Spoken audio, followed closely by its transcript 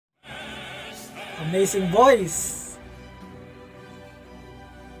Amazing voice.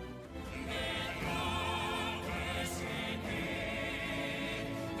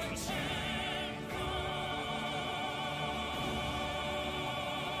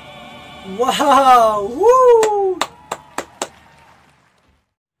 Wow! Woo!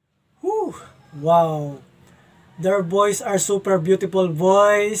 Woo! Wow! Their voice are super beautiful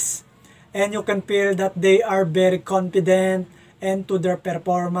voice, and you can feel that they are very confident and to their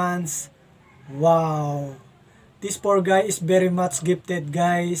performance. Wow! This poor guy is very much gifted,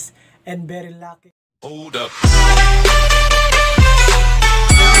 guys, and very lucky. Hold up.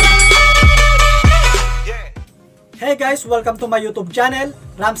 Hey guys, welcome to my YouTube channel,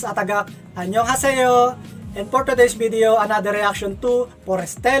 Rams Atagak. Annyeonghaseyo. And for today's video, another reaction to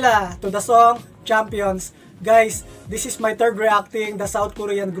Forestella, to the song Champions. Guys, this is my third reacting the South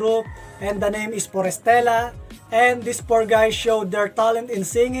Korean group, and the name is Forestella. And these four guys showed their talent in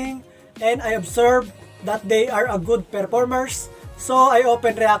singing, and I observed that they are a good performers. So I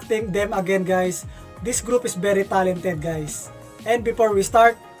open reacting them again, guys. This group is very talented, guys. And before we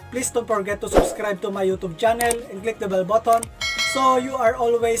start, please don't forget to subscribe to my YouTube channel and click the bell button so you are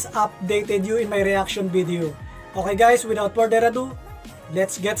always updated in my reaction video. Okay guys, without further ado,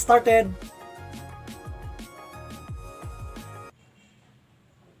 let's get started.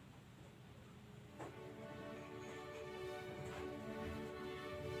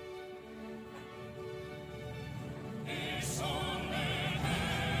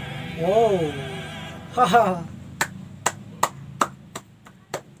 Oh, haha.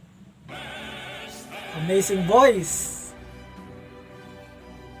 Amazing voice.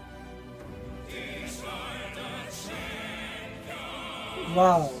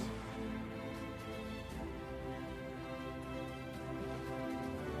 Wow.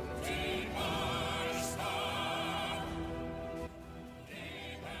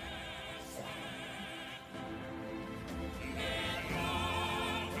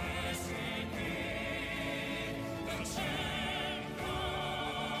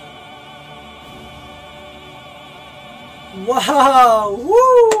 Wow!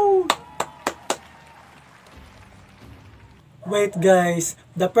 Woo! Wait guys,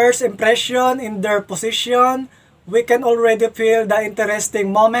 the first impression in their position, we can already feel the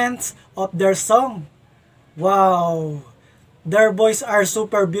interesting moments of their song. Wow! Their voice are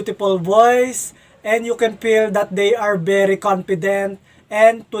super beautiful voice, and you can feel that they are very confident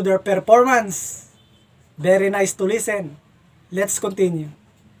and to their performance. Very nice to listen. Let's continue.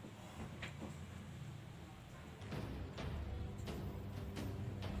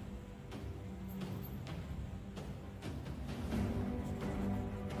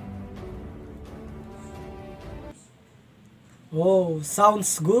 Oh,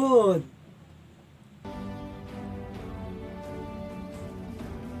 sounds good.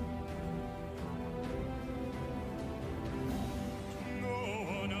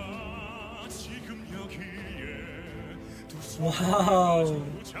 Wow.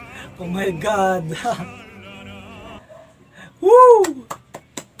 Oh my God. Woo!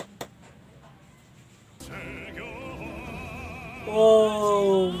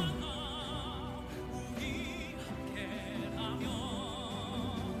 Oh.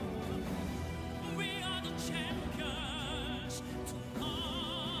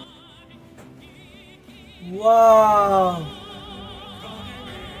 Wow!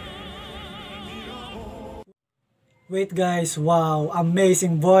 Wait guys, wow,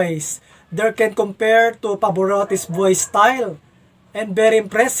 amazing voice. There can compare to Pavorotti's voice style. And very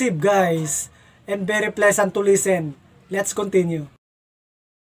impressive guys. And very pleasant to listen. Let's continue.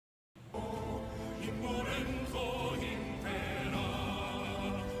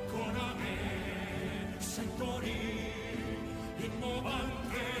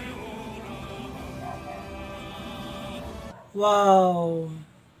 Wow!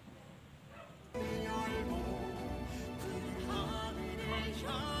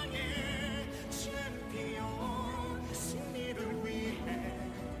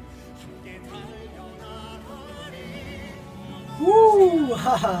 Woo!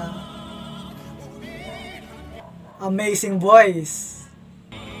 Amazing voice.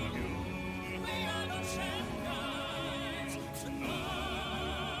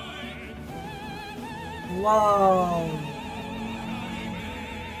 Wow!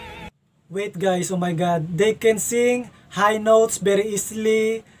 Wait guys, oh my God, they can sing high notes very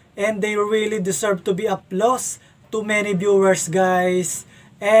easily, and they really deserve to be applause to many viewers guys.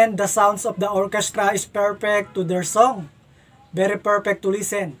 And the sounds of the orchestra is perfect to their song. Very perfect to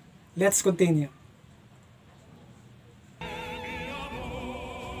listen. Let's continue.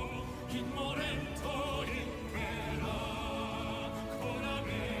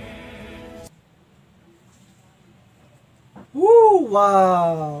 Woo!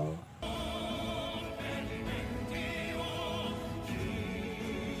 Wow!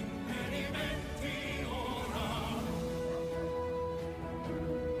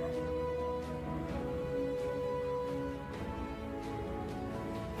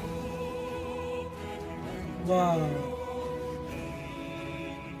 Wow.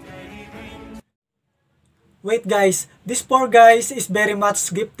 Wait guys, this poor guys is very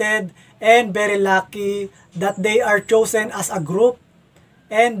much gifted and very lucky that they are chosen as a group,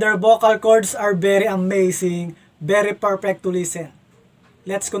 and their vocal cords are very amazing, very perfect to listen.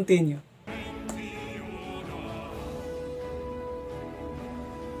 Let's continue.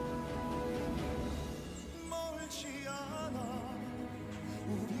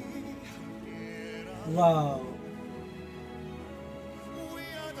 Wow.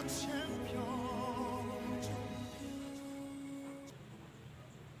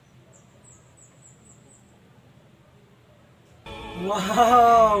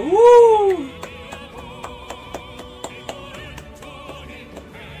 Wow! Woo!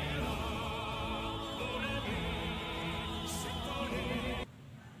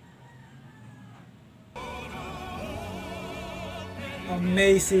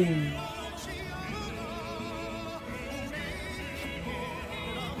 Amazing!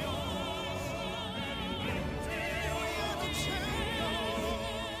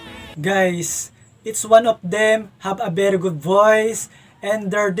 Guys, it's one of them have a very good voice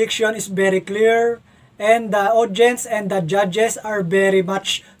and their diction is very clear, and the audience and the judges are very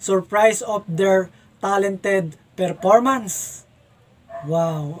much surprised of their talented performance.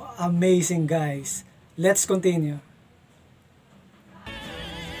 Wow, amazing guys. Let's continue.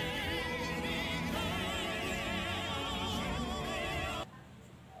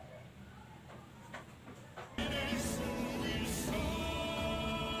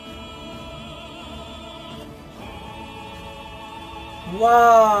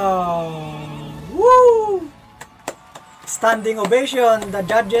 Wow! Woo! Standing ovation, the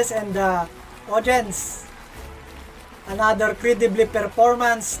judges and the audience. Another credibly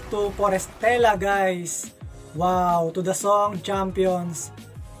performance to Forestella, guys. Wow, to the song Champions.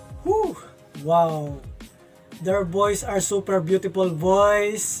 Woo! Wow. Their voice are super beautiful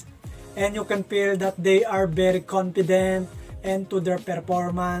voice, and you can feel that they are very confident and to their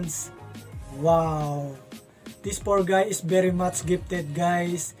performance. Wow. This poor guy is very much gifted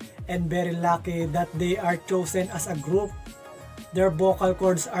guys, and very lucky that they are chosen as a group. Their vocal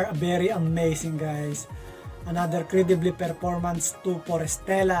cords are very amazing guys. Another credibly performance to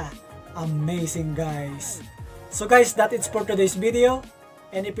Forestella. Amazing guys. So guys, that is for today's video.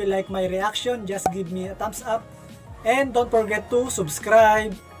 And if you like my reaction, just give me a thumbs up. And don't forget to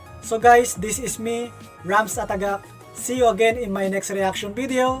subscribe. So guys, this is me, Rams Atagak. See you again in my next reaction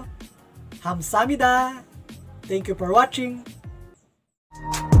video. Hamsamida! Thank you for watching.